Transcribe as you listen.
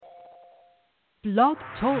Blog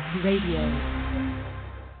Talk Radio.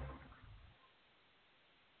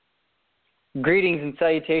 Greetings and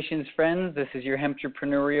salutations, friends. This is your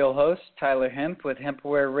hempreneurial host, Tyler Hemp, with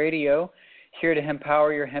HempAware Radio, here to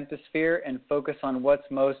empower your hemposphere and focus on what's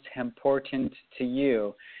most important to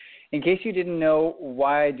you. In case you didn't know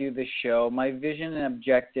why I do this show, my vision and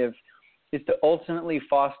objective is to ultimately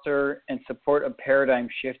foster and support a paradigm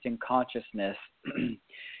shift in consciousness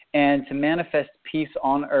and to manifest peace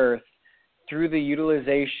on earth through the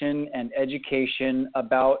utilization and education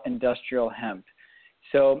about industrial hemp.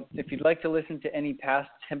 So if you'd like to listen to any past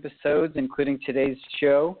hemp episodes, including today's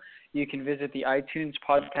show, you can visit the iTunes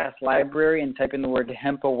podcast library and type in the word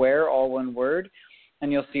HempAware, all one word,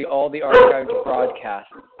 and you'll see all the archived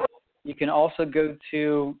broadcasts. You can also go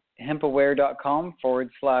to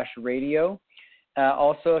hempaware.com/radio.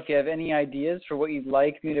 Also, if you have any ideas for what you'd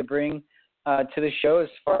like me to bring to the show as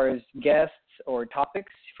far as guests or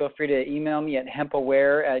topics, feel free to email me at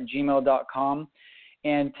hempaware@gmail.com.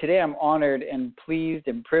 And today I'm honored and pleased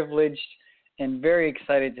and privileged and very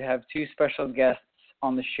excited to have two special guests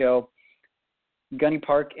on the show, Gunny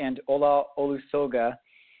Park and Ola Olusoga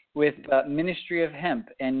with Ministry of Hemp.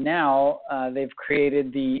 And now they've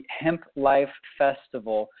created the Hemp Life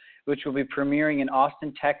Festival, which will be premiering in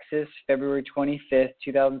Austin, Texas, February 25th,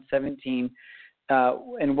 2017.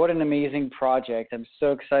 And what an amazing project. I'm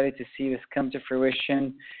so excited to see this come to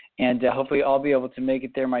fruition, and hopefully I'll be able to make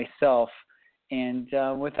it there myself. And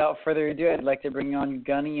without further ado, I'd like to bring on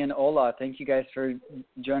Gunny and Ola. Thank you guys for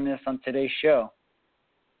joining us on today's show.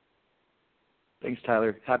 Thanks,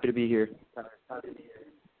 Tyler. Happy to be here.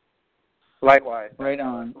 Likewise. Right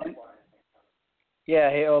on. Yeah,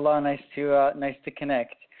 hey Ola, nice to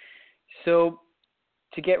connect. So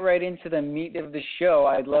to get right into the meat of the show,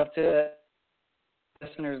 I'd love to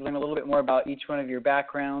listeners learn a little bit more about each one of your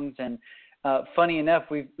backgrounds. And funny enough,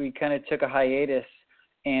 we kind of took a hiatus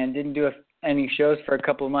and didn't do any shows for a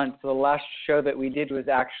couple of months. So the last show that we did was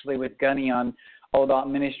actually with Gunny on all about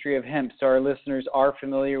Ministry of Hemp. So our listeners are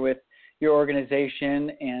familiar with your organization,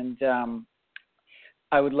 and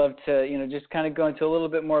I would love to, just kind of go into a little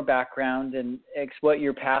bit more background and what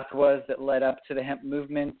your path was that led up to the hemp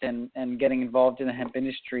movement and getting involved in the hemp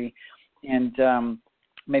industry. And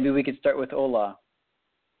maybe we could start with Ola.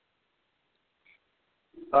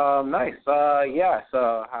 Nice. So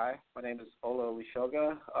hi, my name is Ola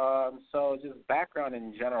Olusoga. So just background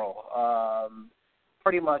in general,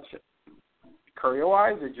 pretty much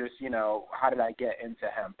career-wise, or just, how did I get into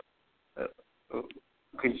hemp?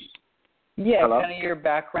 Kind of your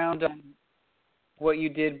background on what you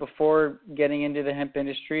did before getting into the hemp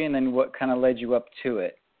industry, and then what kind of led you up to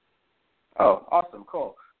it. Oh, awesome,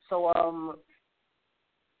 cool. So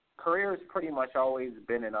career has pretty much always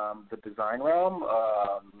been in the design realm.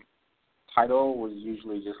 Title was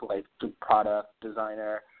usually just like the product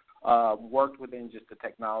designer. Worked within just the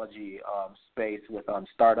technology space with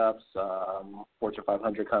startups, Fortune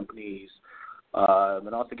 500 companies,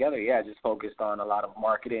 and altogether, just focused on a lot of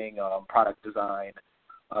marketing, product design,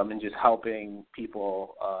 and just helping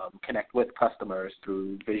people connect with customers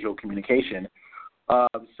through visual communication.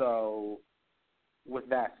 So with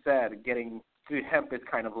that said, getting to hemp is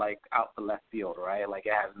kind of like out the left field, right? Like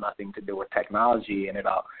it has nothing to do with technology, and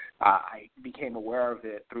I became aware of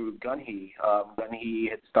it through Gunny. When he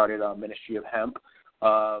had started Ministry of Hemp,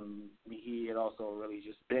 he had also really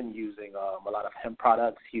just been using a lot of hemp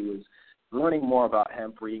products. He was learning more about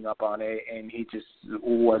hemp, reading up on it, and he just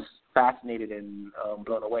was fascinated and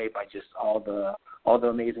blown away by just all the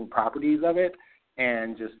amazing properties of it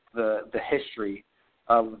and just the history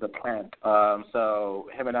of the plant. So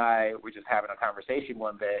him and I were just having a conversation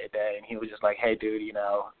one day, and he was just like, "Hey, dude,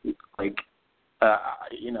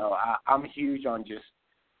 I'm huge on just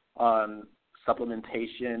on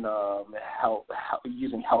supplementation, health,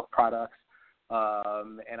 using health products."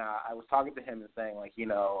 And I was talking to him and saying, like,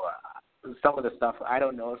 some of the stuff, I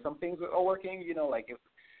don't know if some things are working. Like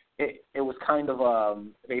it was kind of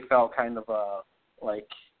they felt kind of like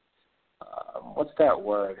what's that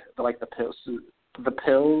word? Like the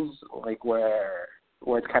pills, like where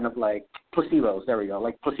it's kind of like placebos. There we go,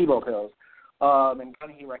 like placebo pills. And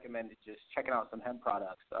he recommended just checking out some hemp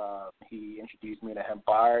products. He introduced me to hemp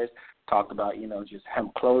bars, talked about just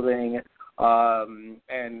hemp clothing,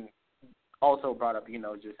 and also brought up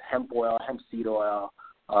just hemp oil, hemp seed oil,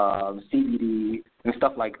 CBD and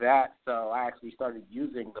stuff like that. So I actually started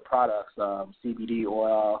using the products, CBD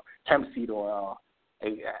oil, hemp seed oil.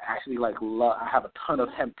 I actually I have a ton of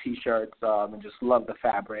hemp T-shirts and just love the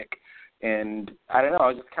fabric. And I don't know, I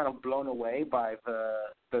was just kind of blown away by the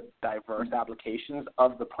diverse applications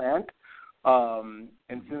of the plant. And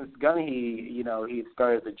since Gunny, he had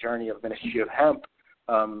started the journey of Ministry of Hemp,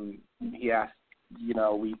 he asked,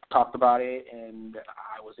 we talked about it, and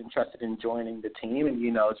I was interested in joining the team and,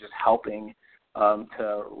 just helping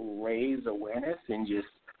to raise awareness and just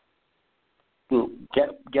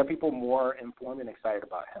get people more informed and excited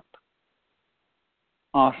about hemp.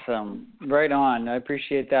 Awesome. Right on. I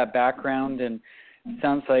appreciate that background, and it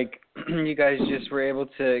sounds like you guys just were able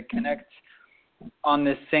to connect on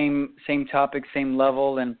this same topic, same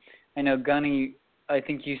level. And I know, Gunny, I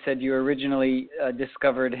think you said you originally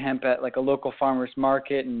discovered hemp at like a local farmer's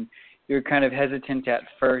market, and you were kind of hesitant at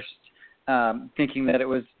first, thinking that it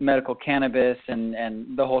was medical cannabis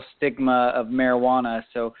and the whole stigma of marijuana.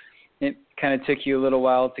 So it kind of took you a little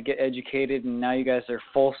while to get educated, and now you guys are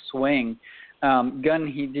full swing.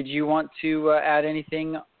 Gunny, did you want to add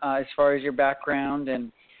anything as far as your background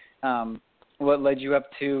and what led you up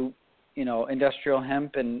to, industrial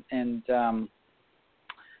hemp and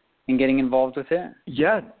getting involved with it?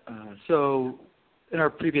 Yeah. So in our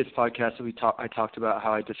previous podcast, I talked about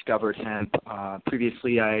how I discovered hemp.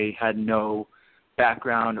 Previously, I had no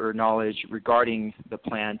background or knowledge regarding the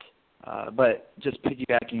plant, but just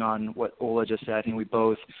piggybacking on what Ola just said, I think we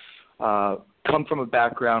both come from a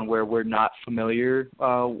background where we're not familiar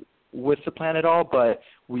with the plant at all, but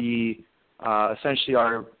we essentially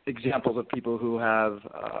are examples of people who have,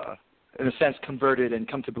 in a sense, converted and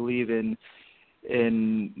come to believe in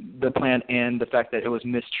the plant and the fact that it was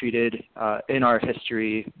mistreated in our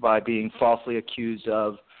history by being falsely accused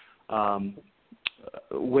of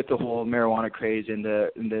with the whole marijuana craze in the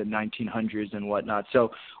 1900s and whatnot.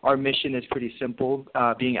 So our mission is pretty simple.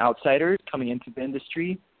 Being outsiders coming into the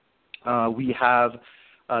industry, we have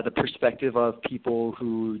the perspective of people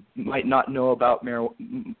who might not know about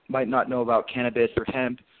cannabis or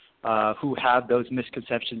hemp, who have those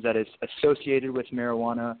misconceptions that is associated with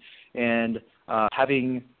marijuana, and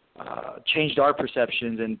having changed our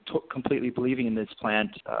perceptions and completely believing in this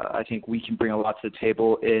plant, I think we can bring a lot to the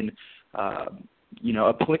table in,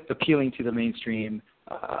 appealing to the mainstream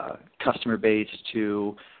customer base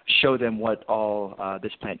to show them what all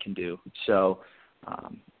this plant can do. So,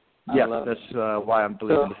 that's why I'm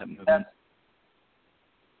believing in the hemp movement.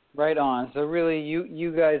 Right on. So really,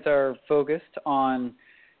 you guys are focused on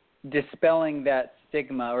dispelling that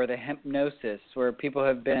stigma or the hypnosis where people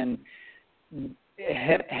have been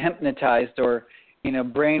hypnotized or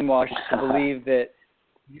brainwashed to believe that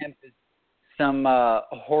hemp is some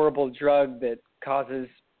horrible drug that causes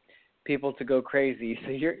people to go crazy.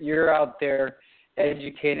 So you're out there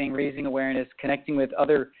educating, raising awareness, connecting with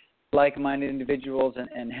other like-minded individuals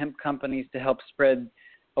and hemp companies to help spread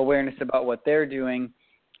awareness about what they're doing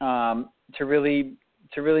to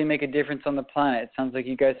really make a difference on the planet. It sounds like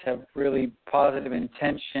you guys have really positive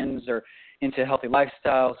intentions or into a healthy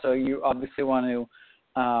lifestyle, so you obviously want to,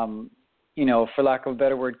 for lack of a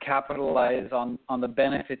better word, capitalize on the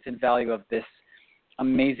benefits and value of this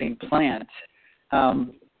amazing plant.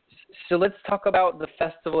 So let's talk about the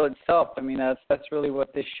festival itself. I mean, that's really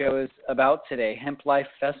what this show is about today, Hemp Life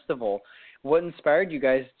Festival. What inspired you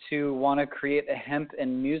guys to want to create a hemp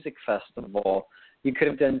and music festival? You could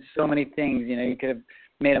have done so many things. You could have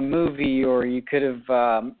made a movie, or you could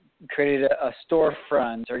have created a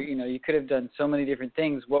storefront, or you could have done so many different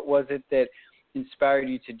things. What was it that inspired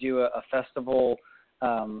you to do a festival,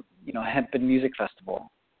 hemp and music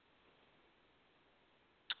festival?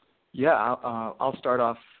 Yeah, I'll start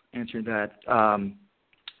off answering that.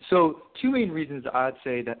 So two main reasons I'd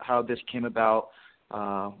say that how this came about.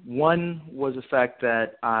 One was the fact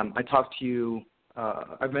that I talked to you.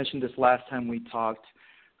 I mentioned this last time we talked,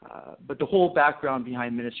 but the whole background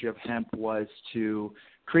behind Ministry of Hemp was to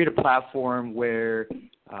create a platform where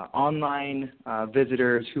online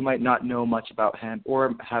visitors who might not know much about hemp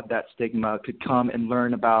or have that stigma could come and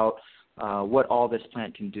learn about what all this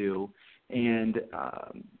plant can do. And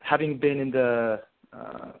having been in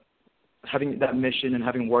having that mission and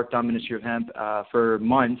having worked on Ministry of Hemp for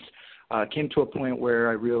months, came to a point where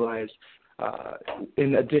I realized,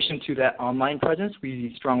 in addition to that online presence,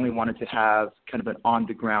 we strongly wanted to have kind of an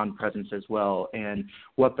on-the-ground presence as well. And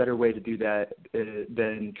what better way to do that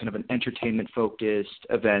than kind of an entertainment-focused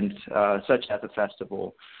event such as a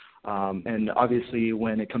festival. And obviously,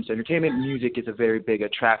 when it comes to entertainment, music is a very big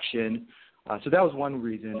attraction. So that was one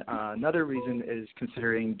reason. Another reason is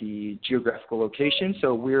considering the geographical location.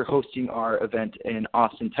 So we're hosting our event in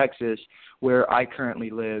Austin, Texas, where I currently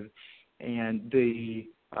live. And the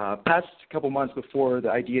past couple months before the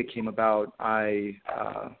idea came about, I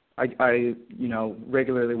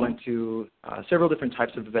regularly went to several different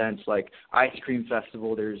types of events, like ice cream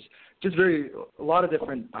festival. There's just a lot of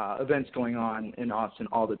different events going on in Austin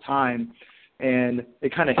all the time. And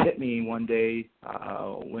it kind of hit me one day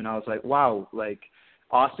when I was like, wow, like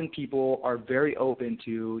Austin people are very open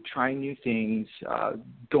to trying new things,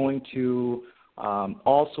 going to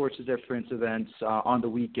all sorts of different events on the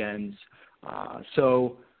weekends.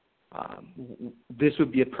 So this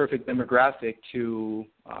would be a perfect demographic to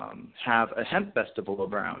have a hemp festival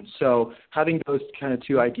around. So having those kind of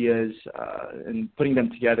two ideas and putting them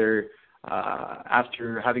together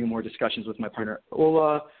after having more discussions with my partner,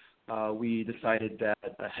 Ola, we decided that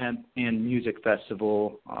a hemp and music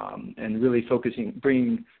festival and really focusing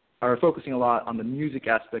a lot on the music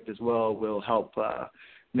aspect as well will help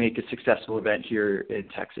make a successful event here in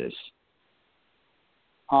Texas.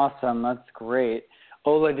 Awesome. That's great.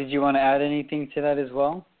 Ola, did you want to add anything to that as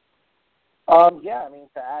well? Yeah, I mean,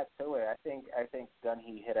 to add to it, I think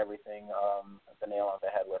Dunhee hit everything, the nail on the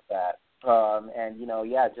head with that. And, you know,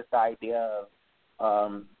 yeah, just the idea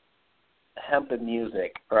of hemp and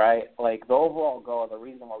music, right? Like the overall goal, the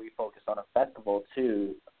reason why we focus on a festival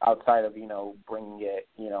too, outside of, you know, bringing it,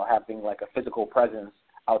 you know, having like a physical presence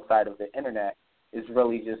outside of the internet, is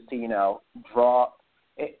really just to, you know, draw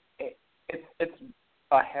it. It's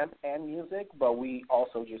a hemp and music, but we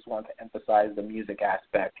also just want to emphasize the music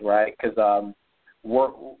aspect, right? Because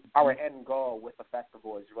our end goal with the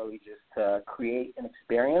festival is really just to create an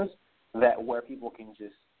experience that where people can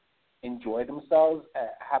just enjoy themselves,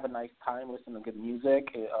 have a nice time, listen to good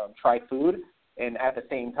music, try food, and at the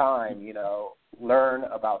same time, you know, learn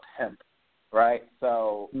about hemp, right?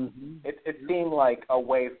 So it seemed like a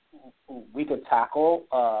way we could tackle,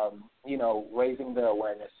 you know, raising the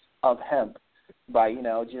awareness of hemp by, you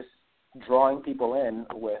know, just drawing people in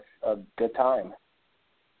with a good time.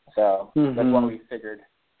 So that's why we figured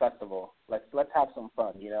festival. Let's have some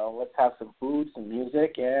fun, you know. Let's have some food, some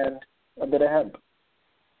music, and a bit of hemp.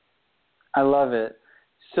 I love it.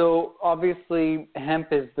 So obviously hemp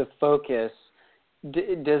is the focus.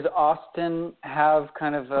 Does Austin have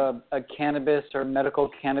kind of a cannabis or medical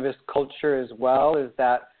cannabis culture as well? Is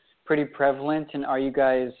that pretty prevalent, and are you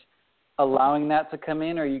guys allowing that to come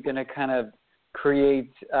in, or are you going to kind of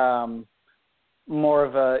create more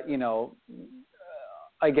of a, you know,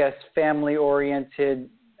 I guess family-oriented,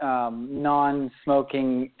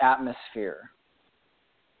 non-smoking atmosphere?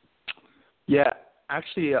 Yeah,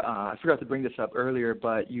 actually, I forgot to bring this up earlier,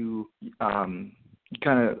 but you kind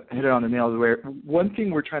of hit it on the nail. Where one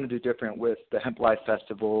thing we're trying to do different with the Hemp Life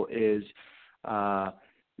Festival is kind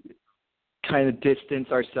of distance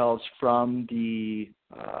ourselves from the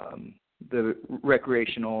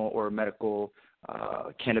recreational or medical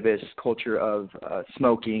cannabis culture of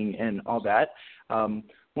smoking and all that.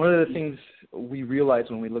 One of the things we realized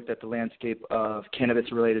when we looked at the landscape of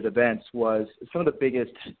cannabis-related events was some of the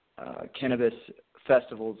biggest cannabis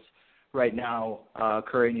festivals right now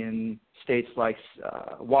occurring in states like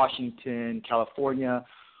Washington, California.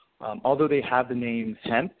 Although they have the name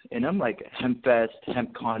hemp in them, like HempFest,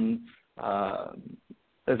 HempCon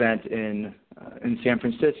event in San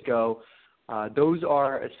Francisco, those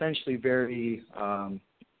are essentially very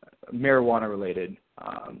marijuana related.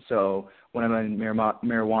 So when I mean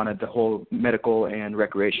marijuana, the whole medical and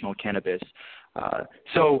recreational cannabis.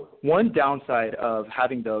 So one downside of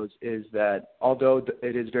having those is that although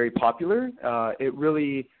it is very popular, it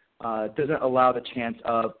really doesn't allow the chance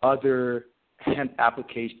of other hemp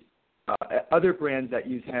application, other brands that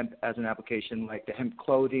use hemp as an application, like the hemp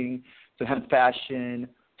clothing, so hemp fashion,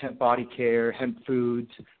 hemp body care, hemp foods.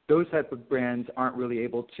 Those type of brands aren't really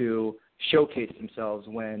able to showcase themselves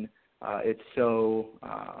when it's so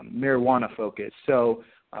marijuana focused. So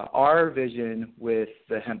our vision with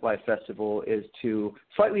the Hemp Life Festival is to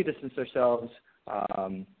slightly distance ourselves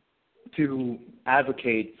to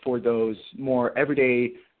advocate for those more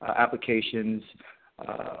everyday applications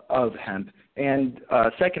of hemp. And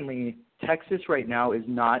secondly, Texas right now is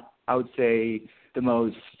not, I would say, the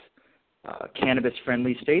most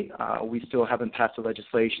cannabis-friendly state. We still haven't passed the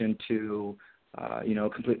legislation to,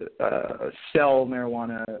 sell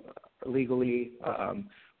marijuana legally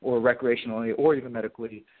or recreationally or even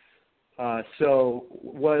medically. So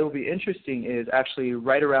what will be interesting is actually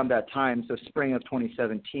right around that time, so spring of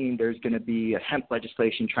 2017, there's going to be a hemp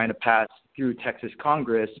legislation trying to pass through Texas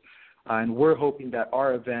Congress, and we're hoping that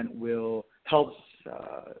our event will help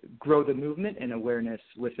grow the movement and awareness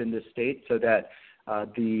within the state so that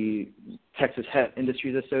the Texas Hemp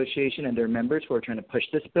Industries Association and their members who are trying to push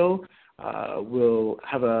this bill will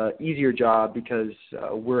have a easier job because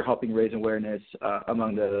we're helping raise awareness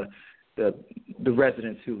among the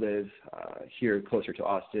residents who live here closer to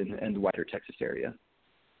Austin and the wider Texas area.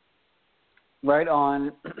 Right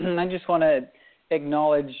on. I just want to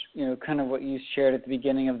acknowledge, kind of what you shared at the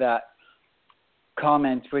beginning of that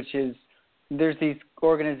comment, which is there's these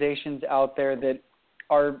organizations out there that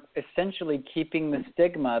are essentially keeping the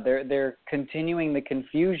stigma. They're continuing the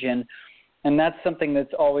confusion, and that's something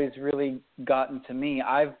that's always really gotten to me.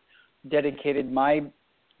 I've dedicated my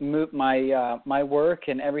work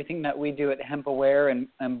and everything that we do at Hemp Aware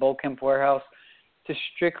and Bulk Hemp Warehouse to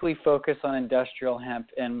strictly focus on industrial hemp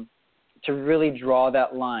and to really draw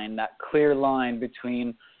that line, that clear line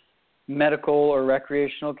between medical or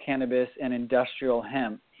recreational cannabis and industrial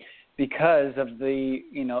hemp, because of the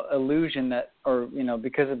illusion that, or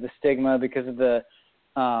because of the stigma, because of the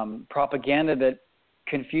propaganda that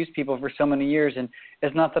confused people for so many years. And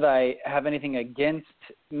it's not that I have anything against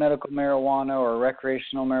medical marijuana or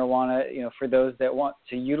recreational marijuana. For those that want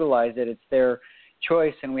to utilize it, it's their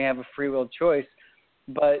choice, and we have a free will choice.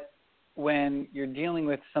 But when you're dealing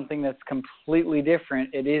with something that's completely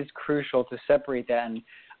different, it is crucial to separate that. And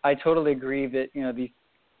I totally agree that these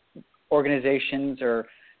organizations or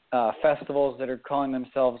festivals that are calling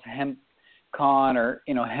themselves HempCon or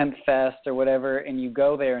Hemp Fest or whatever, and you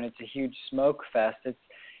go there and it's a huge smoke fest,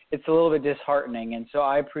 it's a little bit disheartening. And so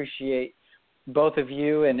I appreciate both of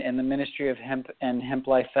you and the Ministry of Hemp and Hemp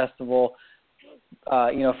Life Festival,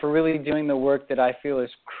 for really doing the work that I feel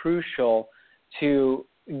is crucial to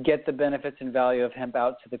get the benefits and value of hemp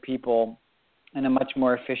out to the people in a much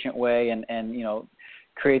more efficient way and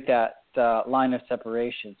create that line of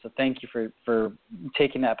separation. So thank you for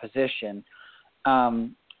taking that position.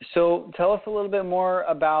 So tell us a little bit more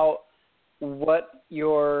about what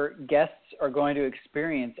your guests are going to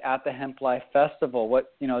experience at the Hemp Life Festival.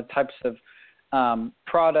 What types of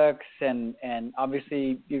products and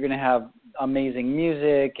obviously you're going to have amazing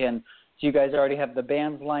music. And do you guys already have the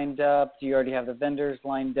bands lined up? Do you already have the vendors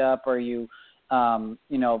lined up? Are you going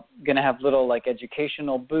to have little like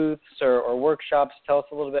educational booths or workshops? Tell us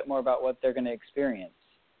a little bit more about what they're going to experience.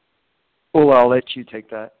 Well, I'll let you take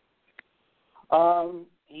that.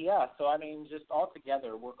 Yeah, so just all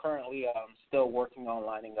together, we're currently still working on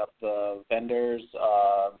lining up the vendors,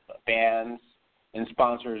 bands, and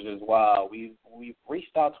sponsors as well. We've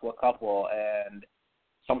reached out to a couple, and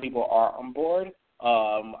some people are on board.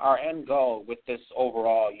 Our end goal with this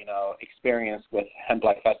overall, experience with Hemp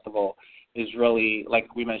Life Festival is really,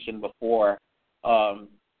 like we mentioned before,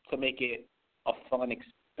 to make it a fun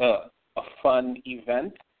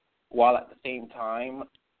event, while at the same time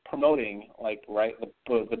promoting,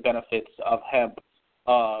 the benefits of hemp.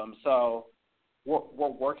 So we're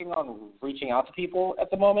working on reaching out to people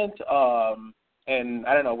at the moment. And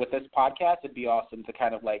I don't know, with this podcast, it'd be awesome to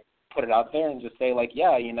kind of put it out there and just say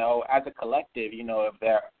as a collective, if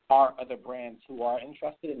there are other brands who are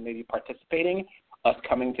interested in maybe participating, us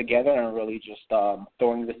coming together and really just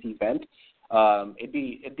throwing this event,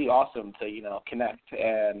 it'd be awesome to connect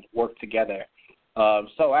and work together.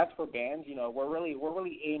 So as for bands, we're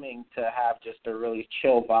really aiming to have just a really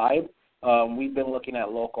chill vibe. We've been looking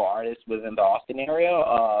at local artists within the Austin area,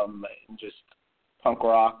 just punk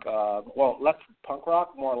rock. Less punk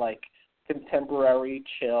rock, more like contemporary,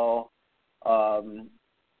 chill,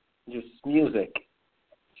 just music.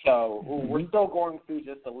 So we're still going through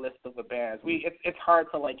just a list of the bands. It's hard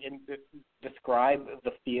to describe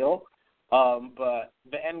the feel, but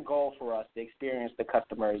the end goal for us, the experience, the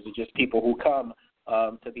customers, is just people who come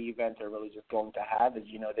to the event are really just going to have is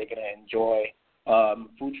they're going to enjoy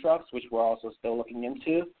food trucks, which we're also still looking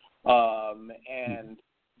into, and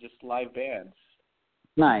just live bands.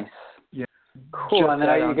 Nice. Yeah. Cool. And then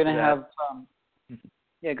are you going to have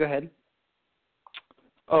yeah, go ahead.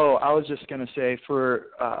 Oh, I was just going to say for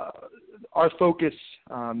our focus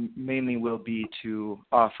mainly will be to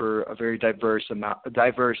offer a very diverse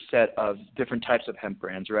set of different types of hemp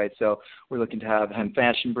brands, right? So we're looking to have hemp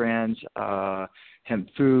fashion brands, hemp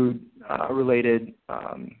food related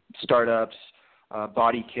startups,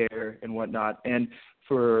 body care and whatnot. And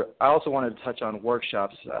I also wanted to touch on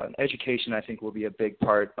workshops. Education, I think, will be a big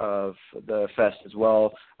part of the fest as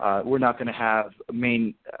well. We're not going to have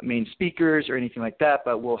main speakers or anything like that,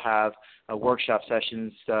 but we'll have workshop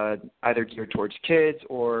sessions either geared towards kids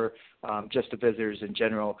or just the visitors in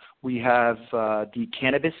general. We have the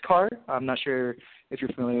cannabis car. I'm not sure if you're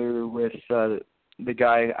familiar with the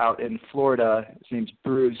guy out in Florida. His name's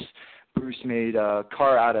Bruce. Bruce made a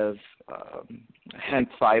car out of hemp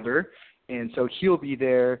fiber. And so he'll be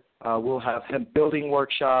there. We'll have hemp building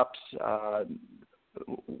workshops,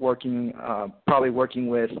 probably working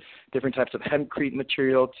with different types of hempcrete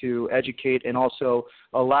material to educate and also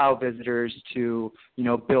allow visitors to,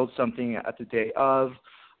 build something at the day of.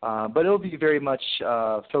 But it'll be very much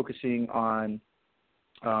focusing on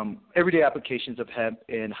everyday applications of hemp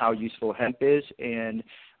and how useful hemp is. And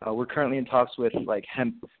we're currently in talks with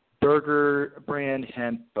hemp burger brand,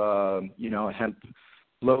 hemp, hemp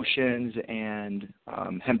lotions and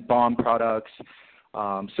hemp balm products.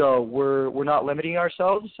 So we're not limiting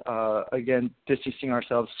ourselves. Again, distancing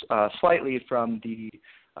ourselves slightly from the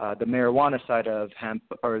marijuana side of hemp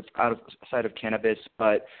or side of cannabis,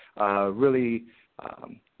 but really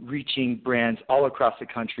reaching brands all across the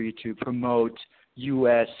country to promote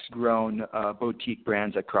U.S. grown boutique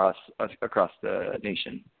brands across the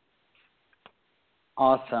nation.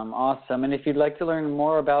 Awesome. And if you'd like to learn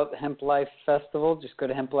more about Hemp Life Festival, just go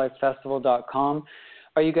to hemplifefestival.com.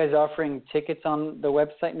 Are you guys offering tickets on the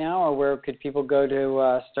website now, or where could people go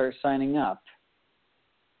to start signing up?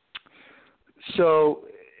 So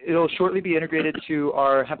it'll shortly be integrated to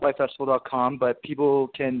our hemplifefestival.com, but people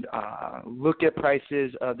can look at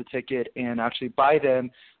prices of the ticket and actually buy them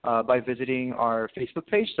by visiting our Facebook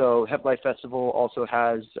page. So Hemp Life Festival also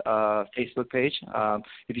has a Facebook page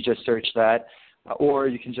if you just search that. Or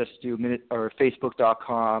you can just do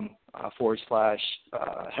facebook.com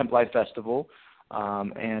 /Hemp Life Festival.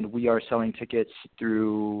 And we are selling tickets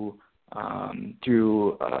through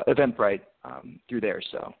Eventbrite through there.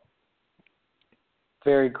 So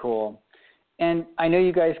very cool. And I know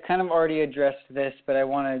you guys kind of already addressed this, but I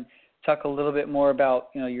want to talk a little bit more about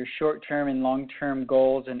your short-term and long-term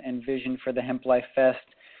goals and vision for the Hemp Life Fest.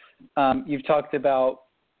 You've talked about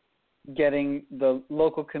getting the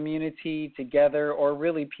local community together, or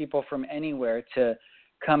really people from anywhere, to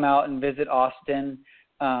come out and visit Austin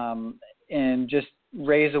and just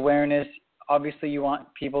raise awareness. Obviously, you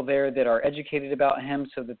want people there that are educated about hemp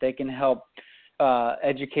so that they can help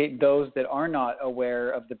educate those that are not aware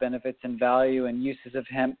of the benefits and value and uses of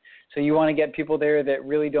hemp. So you want to get people there that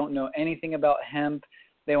really don't know anything about hemp.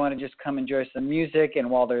 They want to just come enjoy some music, and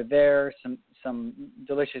while they're there, some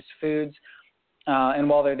delicious foods. And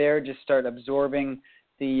while they're there, just start absorbing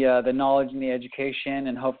the knowledge and the education,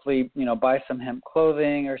 and hopefully, buy some hemp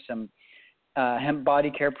clothing or some hemp body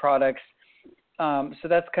care products. So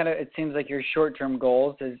that's kind of, it seems like your short-term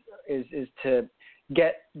goals is to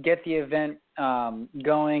get the event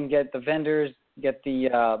going, get the vendors, get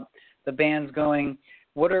the bands going.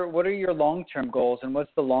 What are your long-term goals, and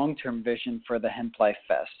what's the long-term vision for the Hemp Life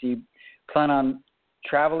Fest? Do you plan on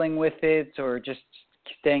traveling with it, or just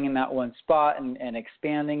staying in that one spot and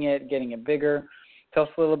expanding it, getting it bigger? Tell us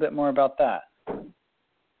a little bit more about that.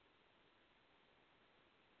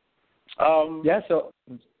 So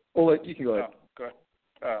you can go ahead. Go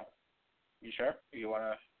ahead. You sure? You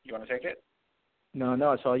wanna take it? No,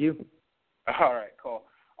 it's all you. All right, cool.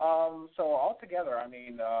 So altogether,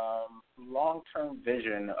 long-term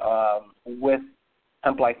vision with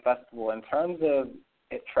Hemp Life Festival, in terms of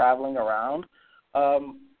it traveling around,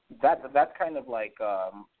 that's kind of like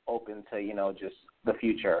open to just the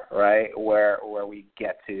future, right? Where we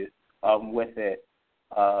get to with it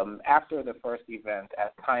after the first event.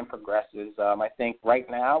 As time progresses, I think right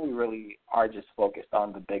now we really are just focused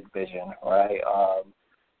on the big vision, right?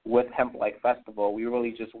 With Hemp Life Festival, we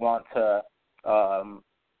really just want to,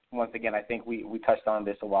 once again, I think we touched on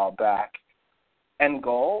this a while back. End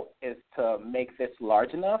goal is to make this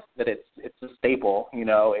large enough that it's a staple,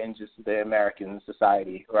 in just the American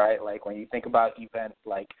society, right? Like when you think about events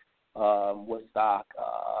like Woodstock,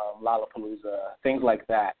 Lollapalooza, things like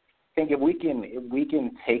that. I think if we can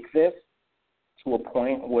take this to a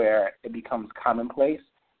point where it becomes commonplace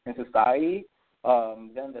in society,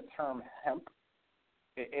 then the term hemp,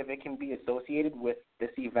 if it can be associated with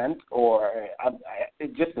this event, or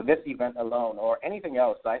just this event alone, or anything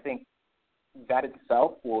else, I think that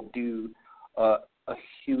itself will do a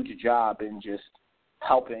huge job in just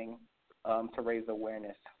helping to raise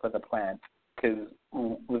awareness for the plant. Because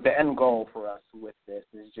the end goal for us with this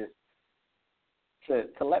is just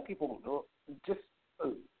to let people, just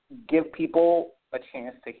give people a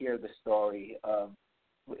chance to hear the story of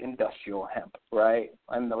industrial hemp, right?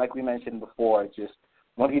 And like we mentioned before, just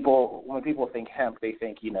when people think hemp, they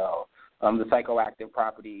think the psychoactive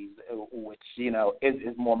properties, which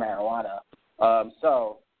is more marijuana.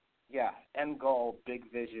 So yeah, end goal, big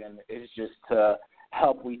vision is just to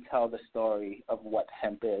help we tell the story of what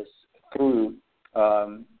hemp is through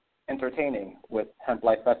entertaining with Hemp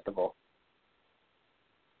Life Festival.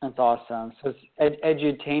 That's awesome. So it's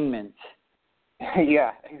edutainment.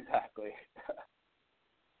 Yeah, exactly.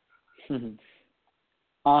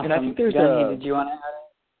 Awesome. And I think there's did you want to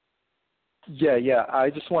add? Yeah. I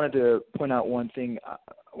just wanted to point out one thing.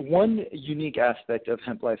 One unique aspect of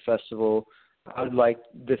Hemp Life Festival I would like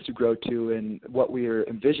this to grow to, and what we are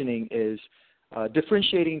envisioning is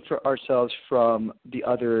differentiating for ourselves from the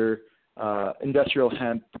other industrial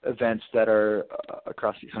hemp events that are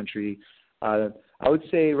across the country. I would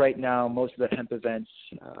say right now most of the hemp events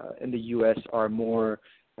in the U.S. are more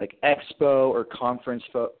like expo or conference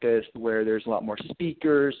focused, where there's a lot more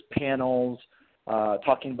speakers, panels,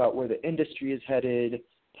 talking about where the industry is headed,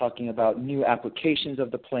 talking about new applications of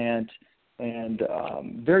the plant, and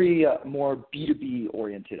very more B2B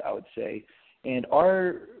oriented, I would say. And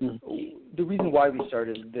the reason why we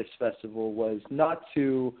started this festival was not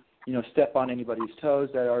to, step on anybody's toes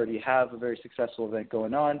that already have a very successful event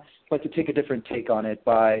going on, but to take a different take on it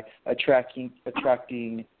by attracting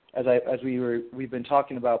we've been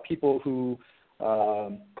talking about, people who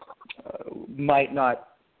might not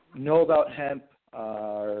know about hemp,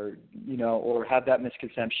 or have that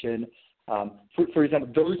misconception. For example,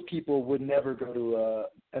 those people would never go to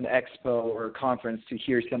an expo or a conference to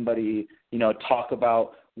hear somebody, talk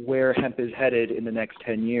about where hemp is headed in the next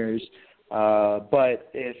 10 years. But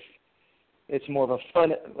if it's more of a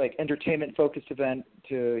fun, like entertainment-focused event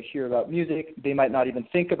to hear about music, they might not even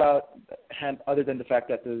think about hemp, other than the fact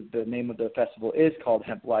that the name of the festival is called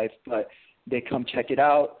Hemp Life, but they come check it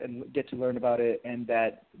out and get to learn about it, and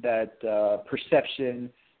that perception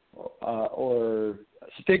or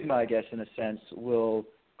stigma, I guess, in a sense, will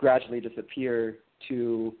gradually disappear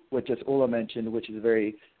to what just Ola mentioned, which is a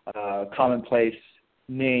very commonplace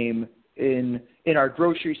name in our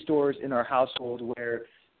grocery stores, in our household, where,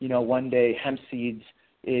 one day hemp seeds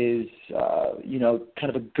is, kind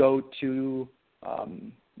of a go-to,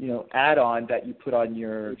 add-on that you put on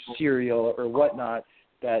your cereal or whatnot.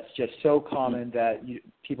 That's just so common that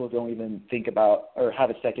people don't even think about or have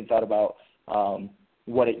a second thought about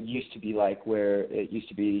what it used to be like, where it used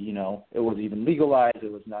to be, it wasn't even legalized,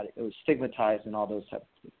 it was stigmatized and all those types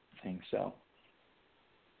of things. So.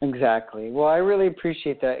 Exactly. Well, I really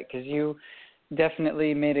appreciate that, because you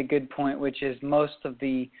definitely made a good point, which is most of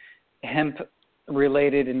the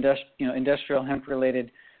hemp-related, industrial hemp-related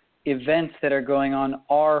events that are going on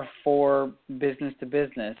are for business to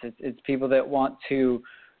business. It's people that want to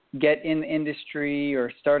get in the industry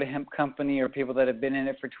or start a hemp company, or people that have been in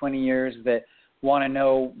it for 20 years that want to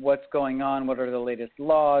know what's going on, what are the latest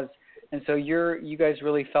laws. And so you guys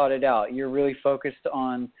really thought it out. You're really focused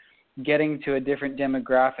on getting to a different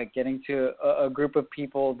demographic, getting to a group of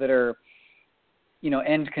people that are,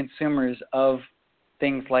 end consumers of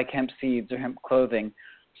things like hemp seeds or hemp clothing.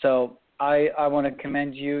 So I want to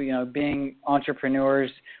commend you. Being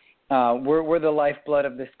entrepreneurs, we're the lifeblood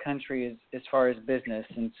of this country as far as business.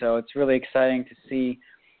 And so it's really exciting to see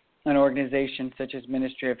an organization such as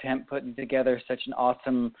Ministry of Hemp putting together such an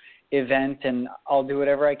awesome event. And I'll do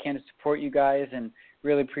whatever I can to support you guys, and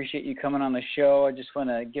really appreciate you coming on the show. I just want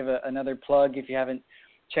to give another plug. If you haven't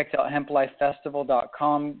checked out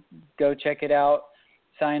hemplifefestival.com, go check it out.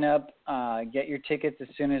 Sign up, get your tickets as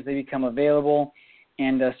soon as they become available,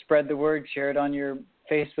 and spread the word. Share it on your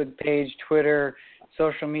Facebook page, Twitter,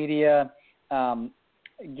 social media.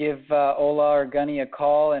 Give Ola or Gunny a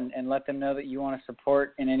call and let them know that you want to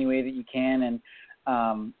support in any way that you can,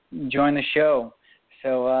 and join the show.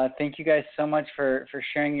 So thank you guys so much for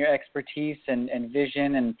sharing your expertise and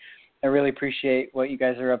vision, and I really appreciate what you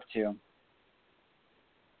guys are up to.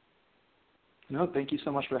 No, thank you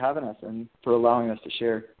so much for having us and for allowing us to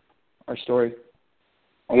share our story.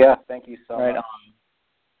 Yeah, thank you so right much.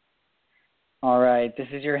 On. All right, this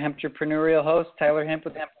is your Hemp-entrepreneurial host, Tyler Hemp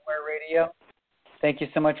with HempAware Radio. Thank you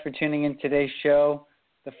so much for tuning in today's show.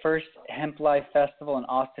 The first Hemp Life Festival in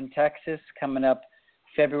Austin, Texas, coming up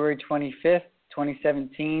February 25th,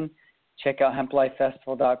 2017. Check out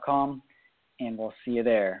hemplifefestival.com, and we'll see you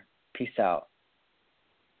there. Peace out.